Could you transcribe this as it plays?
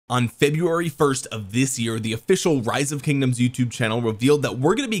On February 1st of this year, the official Rise of Kingdoms YouTube channel revealed that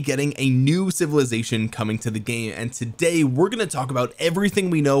we're going to be getting a new civilization coming to the game, and today we're going to talk about everything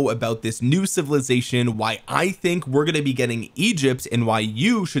we know about this new civilization, why I think we're going to be getting Egypt, and why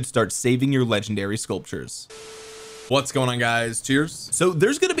you should start saving your legendary sculptures. What's going on, guys? Cheers. So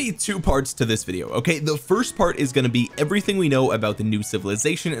there's going to be two parts to this video. Okay, the first part is going to be everything we know about the new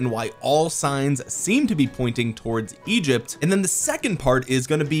civilization and why all signs seem to be pointing towards Egypt, and then the second part is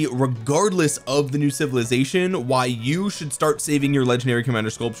going to be, regardless of the new civilization, why you should start saving your legendary commander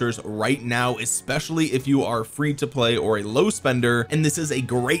sculptures right now, especially if you are free to play or a low spender. And this is a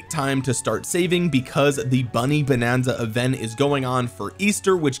great time to start saving because the Bunny Bonanza event is going on for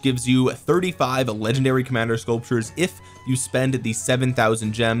Easter, which gives you 35 legendary commander sculptures if you spend the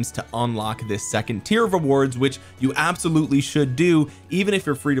 7,000 gems to unlock this second tier of rewards, which you absolutely should do even if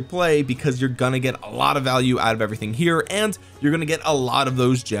you're free to play, because you're gonna get a lot of value out of everything here and you're gonna get a lot of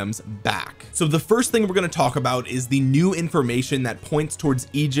those gems back. So the first thing we're going to talk about is the new information that points towards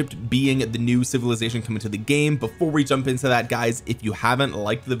Egypt being the new civilization coming to the game. Before we jump into that, guys, if you haven't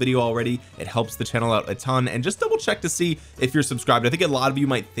liked the video already, it helps the channel out a ton, and just double check to see if you're subscribed. I think a lot of you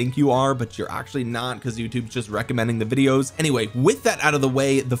might think you are, but you're actually not, because YouTube's just recommending the videos. Anyway, with that out of the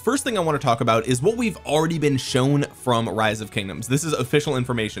way, the first thing I want to talk about is what we've already been shown from Rise of Kingdoms. This is official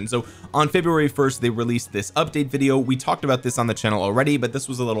information. So on February 1st, they released this update video. We talked about this on the channel already, but this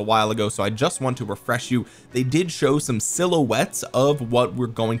was a little while ago, so I just want to refresh you. They did show some silhouettes of what we're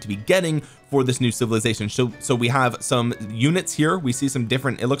going to be getting for this new civilization. So we have some units here. We see some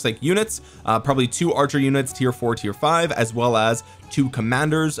different, it looks like units, probably 2 archer units, tier 4, tier 5, as well as 2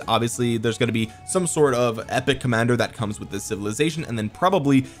 commanders. Obviously there's going to be some sort of epic commander that comes with this civilization, and then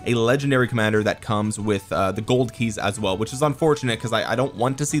probably a legendary commander that comes with the gold keys as well, which is unfortunate because I don't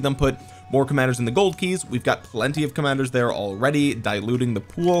want to see them put more commanders in the gold keys. We've got plenty of commanders there already, diluting the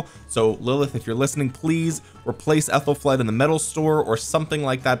pool. So Lilith, if you're listening, please replace Ethelflaed in the metal store or something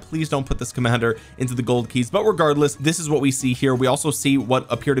like that. Please don't put this commander into the gold keys. But regardless, this is what we see here. We also see what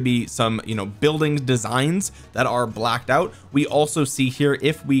appear to be some, building designs that are blacked out. We also see here,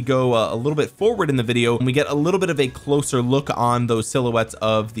 if we go a little bit forward in the video, we get a little bit of a closer look on those silhouettes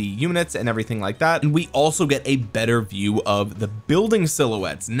of the units and everything like that, and we also get a better view of the building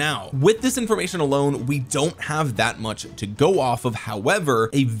silhouettes. Now, with this information alone, we don't have that much to go off of. However,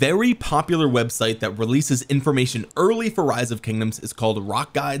 a very popular website that releases information early for Rise of Kingdoms is called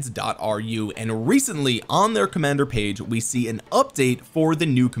rockguides.ru, and recently on their commander page we see an update for the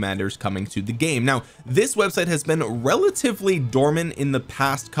new commanders coming to the game. Now, this website has been relatively dormant in the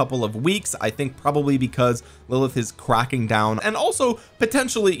past couple of weeks, I think probably because Lilith is cracking down, and also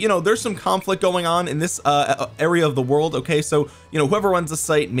potentially, there's some conflict going on in this area of the world. Okay, so whoever runs the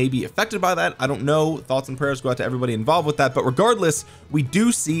site may be affected by that. I don't know. Thoughts and prayers go out to everybody involved with that, but regardless, we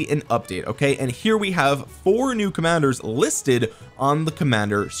do see an update. Okay, and here we have 4 new commanders listed on the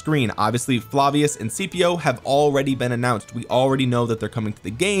commander screen. Obviously Flavius and Scipio have already been announced. We already know that they're coming to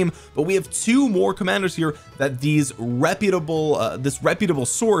the game, but we have 2 more commanders here that this reputable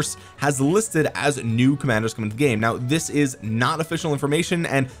source has listed as new commanders coming to the game. Now, this is not official information,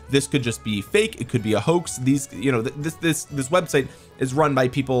 and this could just be fake. It could be a hoax. These, this website is run by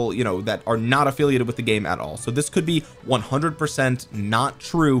people, that are not affiliated with the game at all. So this could be 100% not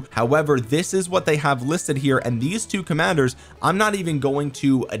true. However, this is what they have listed here, and these 2 commanders, I'm not even going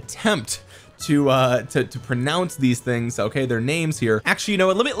to attempt to pronounce these things. Okay, their names here. Actually,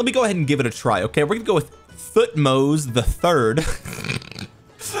 let me go ahead and give it a try. Okay, we're gonna go with Thutmose the third.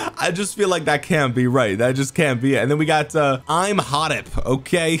 I just feel like that can't be right. That just can't be it. And then we got Imhotep.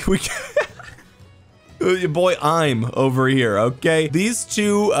 Okay, we your boy I'm over here. Okay, these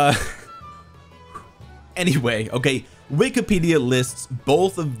 2 anyway, okay, Wikipedia lists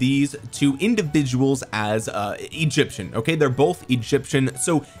both of these 2 individuals as Egyptian. Okay, they're both Egyptian.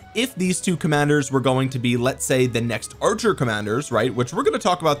 So if these 2 commanders were going to be, let's say, the next archer commanders, right, which we're going to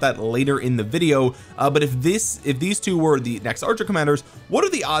talk about that later in the video, but if these 2 were the next archer commanders, what are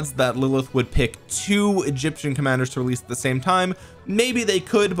the odds that Lilith would pick 2 Egyptian commanders to release at the same time? Maybe they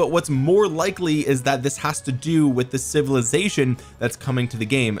could, but what's more likely is that this has to do with the civilization that's coming to the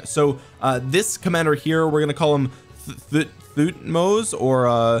game. So this commander here, we're going to call him Thutmose or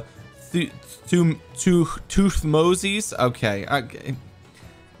Thutmoses. Okay,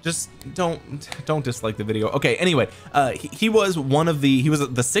 just don't dislike the video. Okay, anyway, he was the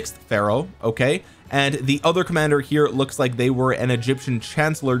 6th pharaoh. Okay, and the other commander here looks like they were an Egyptian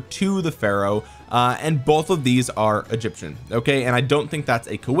chancellor to the pharaoh, and both of these are Egyptian. Okay, and I don't think that's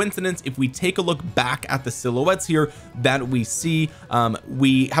a coincidence. If we take a look back at the silhouettes here that we see,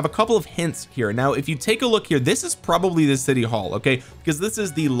 we have a couple of hints here. Now if you take a look here, this is probably the city hall, okay, because this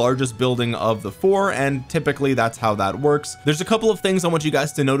is the largest building of the four, and typically that's how that works. There's a couple of things I want you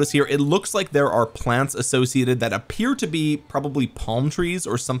guys to notice here. It looks like there are plants associated that appear to be probably palm trees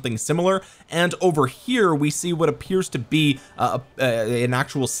or something similar, and over here we see what appears to be an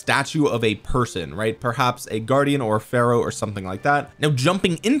actual statue of a person, right? Perhaps a guardian or a pharaoh or something like that. Now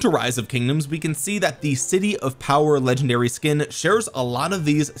jumping into Rise of Kingdoms, we can see that the City of Power legendary skin shares a lot of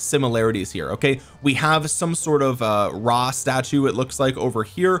these similarities here. Okay, we have some sort of Ra statue, it looks like, over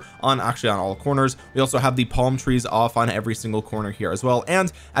here on all corners. We also have the palm trees off on every single corner here as well,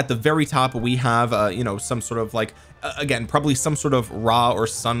 and at the very top we have you know, some sort of like again probably some sort of Ra or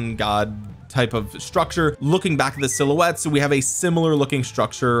sun god type of structure. Looking back at the silhouette, so we have a similar looking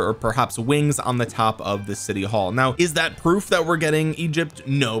structure or perhaps wings on the top of the city hall. Now is that proof that we're getting Egypt?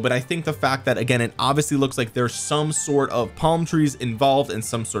 No, but I think the fact that again it obviously looks like there's some sort of palm trees involved and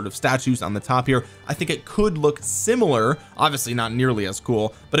some sort of statues on the top here, I think it could look similar, obviously not nearly as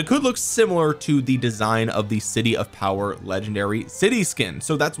cool, but it could look similar to the design of the City of Power legendary city skin.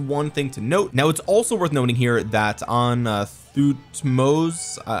 So that's one thing to note. Now it's also worth noting here that on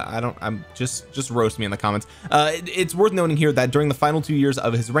Thutmose, I'm just roast me in the comments. It's worth noting here that during the final 2 years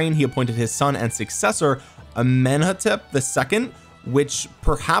of his reign, he appointed his son and successor Imhotep II, which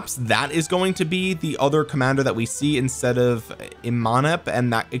perhaps that is going to be the other commander that we see instead of Imhotep,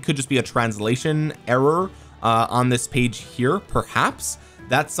 and that it could just be a translation error on this page here. Perhaps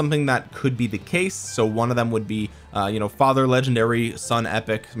that's something that could be the case. So one of them would be you know, father legendary, son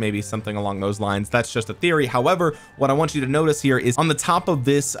epic, maybe something along those lines. That's just a theory. However, what I want you to notice here is on the top of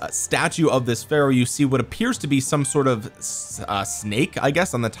this statue of this pharaoh, you see what appears to be some sort of snake, I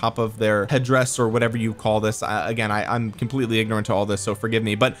guess, on the top of their headdress or whatever you call this. Again, I'm completely ignorant to all this, so forgive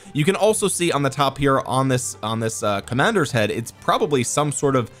me, but you can also see on the top here on this commander's head, it's probably some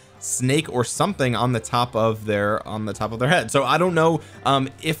sort of snake or something on the top of their head. So I don't know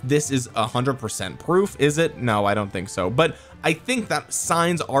if this is 100% proof. Is it? No, I don't think so, but I think that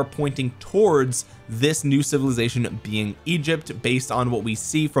signs are pointing towards this new civilization being Egypt based on what we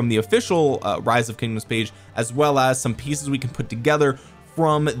see from the official Rise of Kingdoms page, as well as some pieces we can put together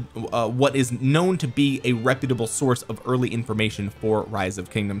from what is known to be a reputable source of early information for Rise of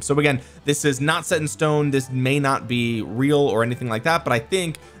Kingdoms. So again, this is not set in stone, this may not be real or anything like that, but I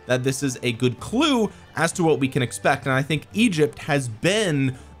think that this is a good clue as to what we can expect. And I think Egypt has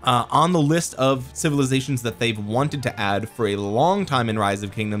been on the list of civilizations that they've wanted to add for a long time in Rise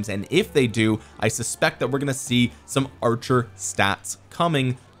of Kingdoms, and if they do, I suspect that we're going to see some archer stats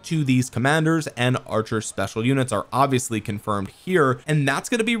coming to these commanders, and archer special units are obviously confirmed here, and that's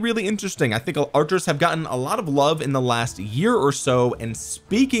going to be really interesting. I think archers have gotten a lot of love in the last year or so, and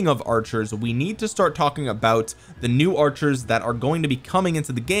speaking of archers, we need to start talking about the new archers that are going to be coming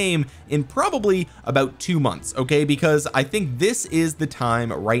into the game in probably about 2 months, okay, because I think this is the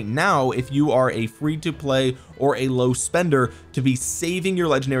time right now, if you are a free-to-play or a low spender, to be saving your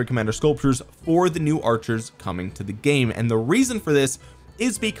legendary commander sculptures for the new archers coming to the game. And the reason for this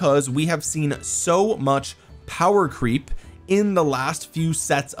is because we have seen so much power creep in the last few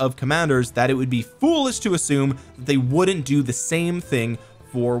sets of commanders that it would be foolish to assume that they wouldn't do the same thing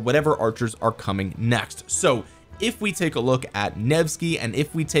for whatever archers are coming next. So if we take a look at Nevsky and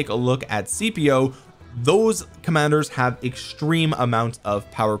if we take a look at Scipio, those commanders have extreme amounts of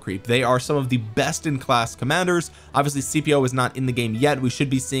power creep. They are some of the best in class commanders. Obviously Scipio is not in the game yet. We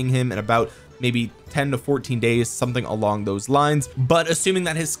should be seeing him in about maybe 10 to 14 days, something along those lines, but assuming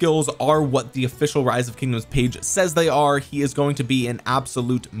that his skills are what the official Rise of Kingdoms page says they are, he is going to be an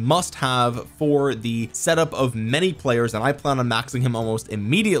absolute must-have for the setup of many players, and I plan on maxing him almost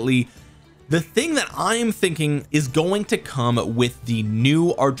immediately. The thing that I'm thinking is going to come with the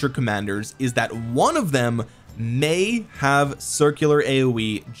new archer commanders is that one of them may have circular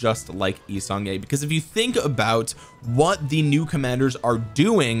AoE just like Yi Seong-Gye, because if you think about what the new commanders are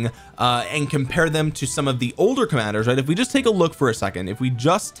doing and compare them to some of the older commanders, right? If we just take a look for a second,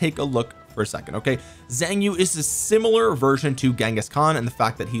 okay, Zhang Yu is a similar version to Genghis Khan and the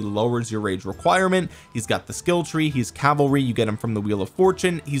fact that he lowers your rage requirement. He's got the skill tree, he's cavalry, you get him from the Wheel of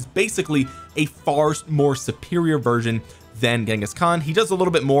Fortune. He's basically a far more superior version than Genghis Khan. He does a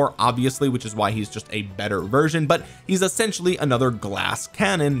little bit more, obviously, which is why he's just a better version, but he's essentially another glass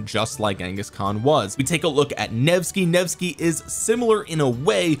cannon, just like Genghis Khan was. We take a look at Nevsky. Nevsky is similar in a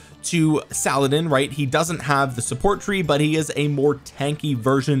way to Saladin, right? He doesn't have the support tree, but he is a more tanky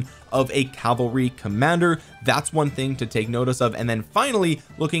version of a cavalry commander. That's one thing to take notice of. And then finally,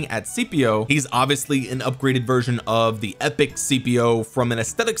 looking at Scipio, he's obviously an upgraded version of the epic Scipio from an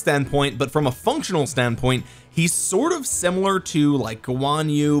aesthetic standpoint, but from a functional standpoint, he's sort of similar to like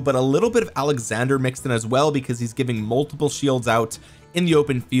Guan Yu, but a little bit of Alexander mixed in as well, because he's giving multiple shields out in the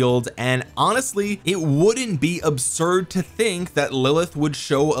open field. And honestly, it wouldn't be absurd to think that Lilith would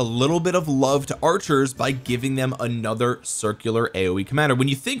show a little bit of love to archers by giving them another circular AoE commander. When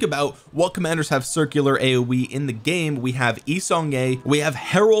you think about what commanders have circular AoE in the game, we have Yi Seong-Gye, we have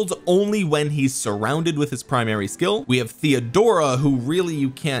Herald only when he's surrounded with his primary skill, we have Theodora, who really you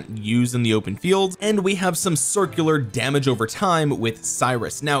can't use in the open field, and we have some circular damage over time with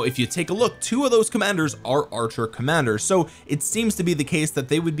Cyrus. Now if you take a look, 2 of those commanders are archer commanders, so it seems to be the case that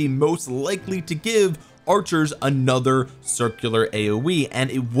they would be most likely to give archers another circular AoE,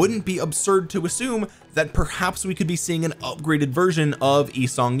 and it wouldn't be absurd to assume that perhaps we could be seeing an upgraded version of Yi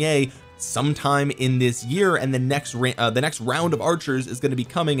Seong-Gye sometime in this year, and the next round of archers is going to be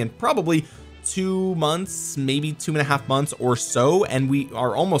coming in probably 2 months, maybe 2.5 months or so, and we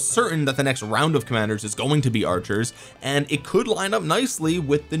are almost certain that the next round of commanders is going to be archers, and it could line up nicely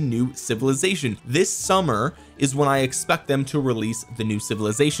with the new civilization. This summer is when I expect them to release the new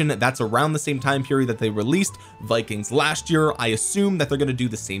civilization. That's around the same time period that they released Vikings last year. I assume that they're going to do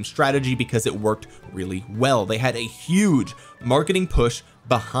the same strategy because it worked really well. They had a huge marketing push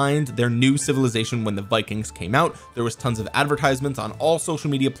behind their new civilization when the Vikings came out. There was tons of advertisements on all social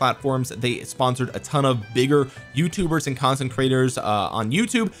media platforms. They sponsored a ton of bigger YouTubers and content creators on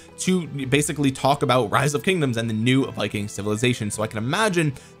YouTube to basically talk about Rise of Kingdoms and the new Viking civilization. So I can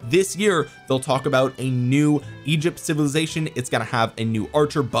imagine this year they'll talk about a new Egypt civilization. It's going to have a new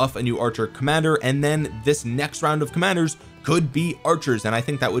archer buff, a new archer commander, and then this next round of commanders could be archers, and I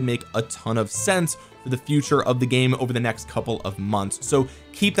think that would make a ton of sense for the future of the game over the next couple of months. So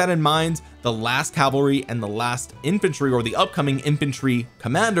keep that in mind. The last cavalry and the last infantry, or the upcoming infantry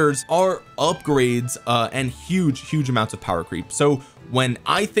commanders, are upgrades and huge amounts of power creep. So when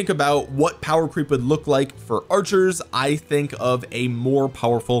I think about what power creep would look like for archers, I think of a more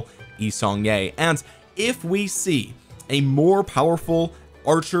powerful Yi Seong-Gye. And if we see a more powerful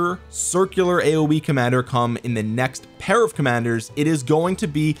archer circular AoE commander come in the next pair of commanders, it is going to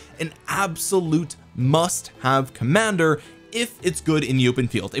be an absolute must-have commander if it's good in the open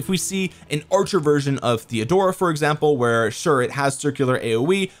field. If we see an archer version of Theodora, for example, where sure it has circular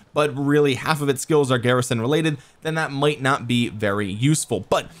AoE, but really half of its skills are garrison related, then that might not be very useful.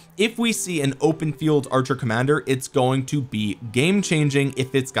 But if we see an open field archer commander, it's going to be game changing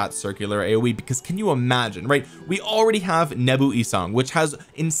if it's got circular AoE, because can you imagine, right? We already have Nebu Isong, which has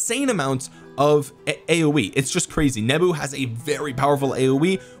insane amounts of AoE. It's just crazy. Nebu has a very powerful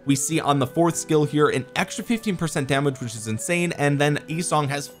AoE. We see on the 4th skill here an extra 15% damage, which is insane, and then Isong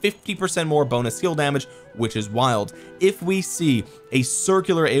has 50% more bonus heal damage, which is wild. If we see a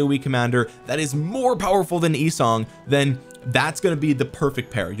circular AoE commander that is more powerful than Isong, then that's going to be the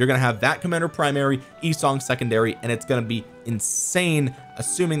perfect pair. You're going to have that commander primary, Isong secondary, and it's going to be insane,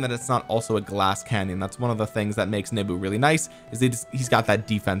 assuming that it's not also a glass canyon. That's one of the things that makes Nebu really nice, is he's got that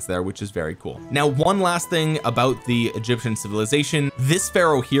defense there, which is very cool. Now, one last thing about the Egyptian civilization, this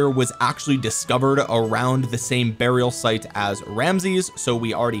pharaoh here was actually discovered around the same burial site as Ramses, so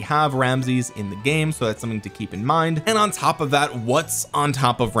we already have Ramses in the game, so that's something to keep in mind. And on top of that, what's on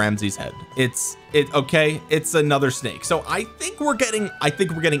top of Ramses' head? It's another snake. So I think we're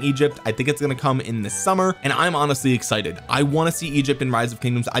getting Egypt. I think it's going to come in the summer, and I'm honestly excited. I want to see Egypt in Rise of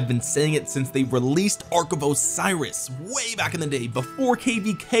Kingdoms. I've been saying it since they released Ark of Osiris way back in the day, before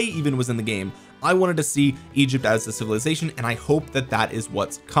KVK even was in the game. I wanted to see Egypt as a civilization, and I hope that that is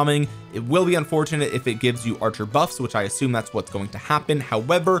what's coming. It will be unfortunate if it gives you archer buffs, which I assume that's what's going to happen.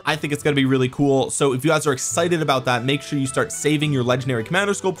 However, I think it's going to be really cool. So if you guys are excited about that, make sure you start saving your legendary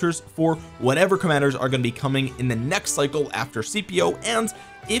commander sculptures for whatever commanders are going to be coming in the next cycle after Scipio. And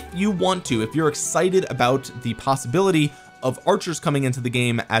if you want to, if you're excited about the possibility of archers coming into the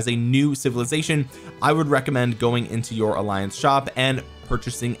game as a new civilization, I would recommend going into your alliance shop and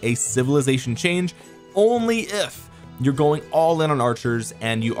purchasing a civilization change, only if you're going all in on archers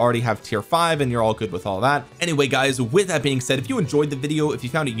and you already have tier 5 and you're all good with all that. Anyway, guys, with that being said, if you enjoyed the video, if you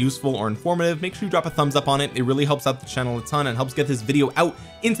found it useful or informative, make sure you drop a thumbs up on it. It really helps out the channel a ton and helps get this video out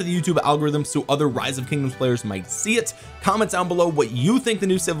into the YouTube algorithm so other Rise of Kingdoms players might see it. Comment down below what you think the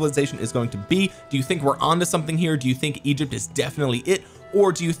new civilization is going to be. Do you think we're onto something here? Do you think Egypt is definitely it?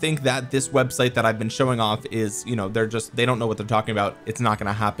 or do you think that this website that I've been showing off is, you know, they don't know what they're talking about, it's not going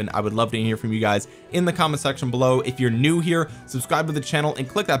to happen? I would love to hear from you guys in the comment section below. If you're new here, subscribe to the channel and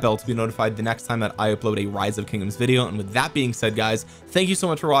click that bell to be notified the next time that I upload a Rise of Kingdoms video. And with that being said, guys, thank you so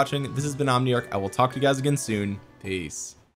much for watching. This has been Omniarch. I will talk to you guys again soon. Peace.